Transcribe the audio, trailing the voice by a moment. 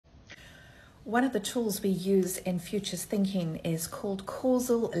One of the tools we use in futures thinking is called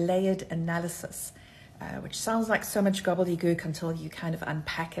Causal Layered Analysis, which sounds like so much gobbledygook until you kind of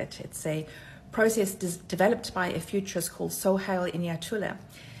unpack it. It's a process developed by a futurist called Sohail Inyatullah.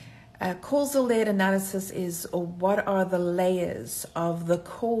 Causal layered analysis is what are the layers of the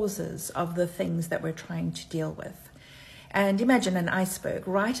causes of the things that we're trying to deal with. And imagine an iceberg.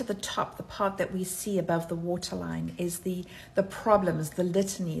 Right at the top, the part that we see above the waterline is the problems, the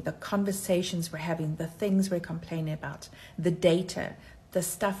litany, the conversations we're having, the things we're complaining about, the data, the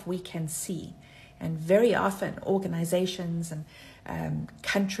stuff we can see. And very often organizations and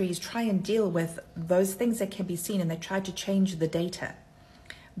countries try and deal with those things that can be seen, and they try to change the data.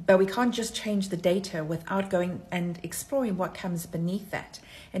 But we can't just change the data without going and exploring what comes beneath that.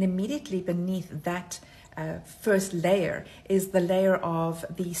 And immediately beneath that first layer is the layer of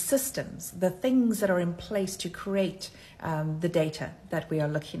the systems, the things that are in place to create the data that we are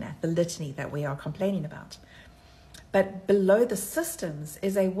looking at, the litany that we are complaining about. But below the systems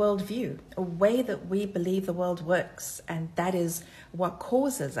is a worldview, a way that we believe the world works. And that is what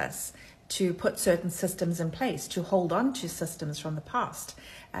causes us to put certain systems in place, to hold on to systems from the past,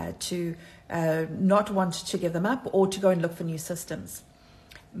 to not want to give them up or to go and look for new systems.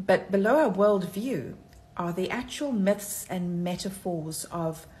 But below our worldview are the actual myths and metaphors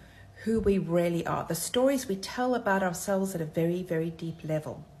of who we really are, the stories we tell about ourselves at a very, very deep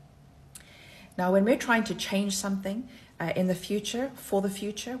level. Now, when we're trying to change something in the future, for the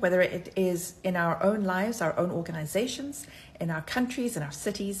future, whether it is in our own lives, our own organizations, in our countries, in our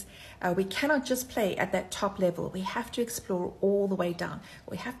cities, we cannot just play at that top level. We have to explore all the way down.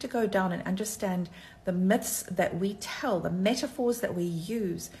 We have to go down and understand the myths that we tell, the metaphors that we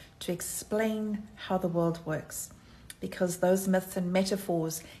use to explain how the world works. Because those myths and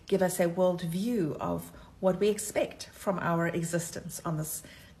metaphors give us a worldview of what we expect from our existence on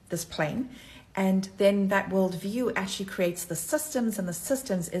this plane. And then that worldview actually creates the systems, and the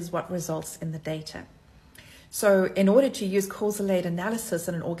systems is what results in the data. So in order to use causal layered analysis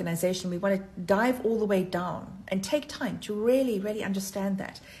in an organization, we want to dive all the way down and take time to really, really understand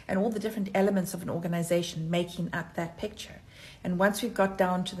that and all the different elements of an organization making up that picture. And once we've got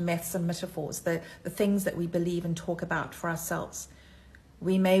down to the myths and metaphors, the things that we believe and talk about for ourselves,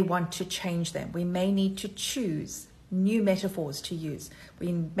 we may want to change them. We may need to choose new metaphors to use.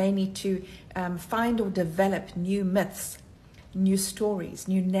 We may need to find or develop new myths, new stories,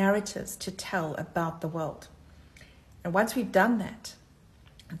 new narratives to tell about the world. And once we've done that,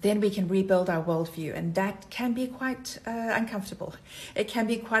 then we can rebuild our worldview, and that can be quite uncomfortable. It can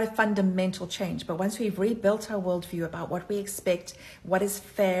be quite a fundamental change, but once we've rebuilt our worldview about what we expect, what is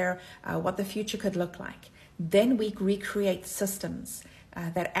fair, what the future could look like, then we recreate systems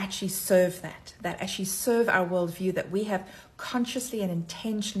that actually serve that actually serve our worldview that we have consciously and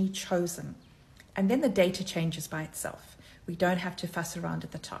intentionally chosen. And then the data changes by itself. We don't have to fuss around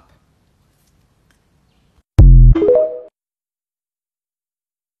at the top.